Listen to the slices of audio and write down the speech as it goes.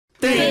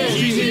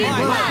Tente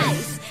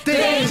mais!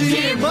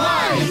 Tente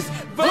mais!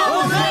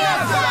 Vamos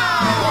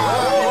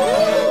nessa!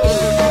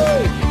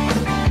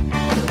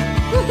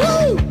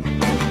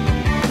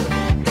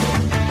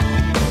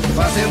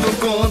 Fazendo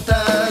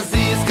contas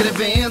e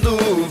escrevendo,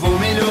 vou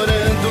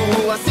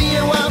melhorando, assim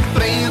eu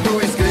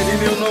aprendo. Escrevi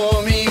meu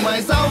nome,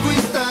 mas algo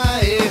está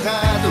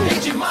errado.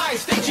 Tente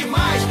mais, tente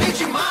mais,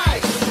 tente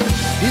mais.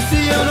 E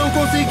se eu não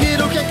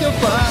conseguir, o que é que eu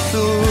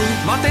faço?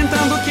 Vá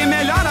tentando que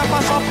melhora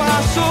passo a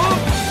passo.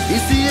 E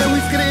se eu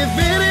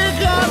escrever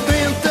errado,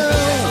 então?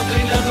 Estou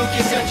treinando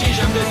que se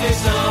atinja a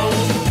perfeição.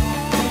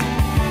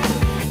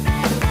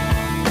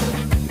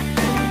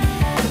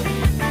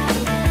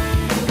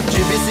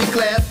 De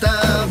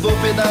bicicleta vou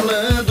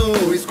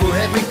pedalando,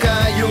 escorrego e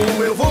caio,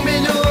 eu vou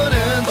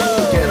melhorando.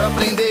 Quero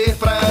aprender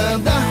pra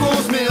andar com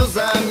os meus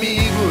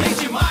amigos.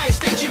 Tente mais,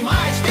 tente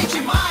mais,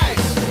 tente mais.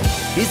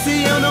 E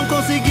se eu não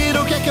conseguir,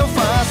 o que é que eu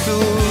faço?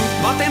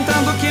 Vá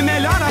tentando que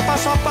melhora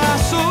passo a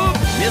passo.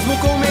 Mesmo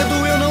com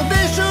medo eu não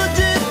deixo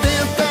de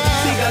tentar.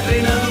 Siga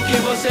treinando que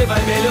você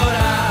vai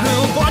melhorar.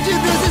 Não pode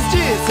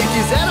desistir se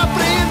quiser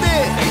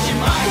aprender. Tente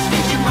mais,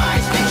 tente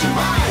mais, tente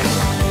mais.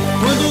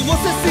 Quando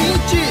você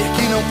sentir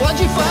que não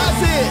pode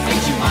fazer,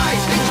 Tente mais,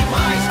 tente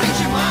mais,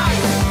 tente mais.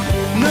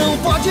 não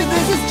pode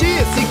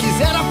desistir se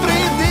quiser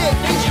aprender.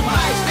 Tente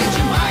mais,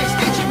 tente mais,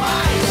 tente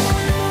mais.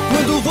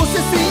 Quando você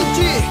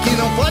sentir que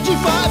não pode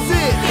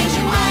fazer, Tente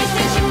mais,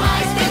 tente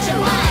mais, tente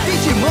mais.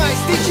 tente mais,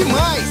 tente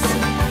mais.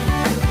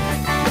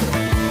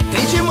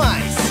 Tente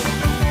mais.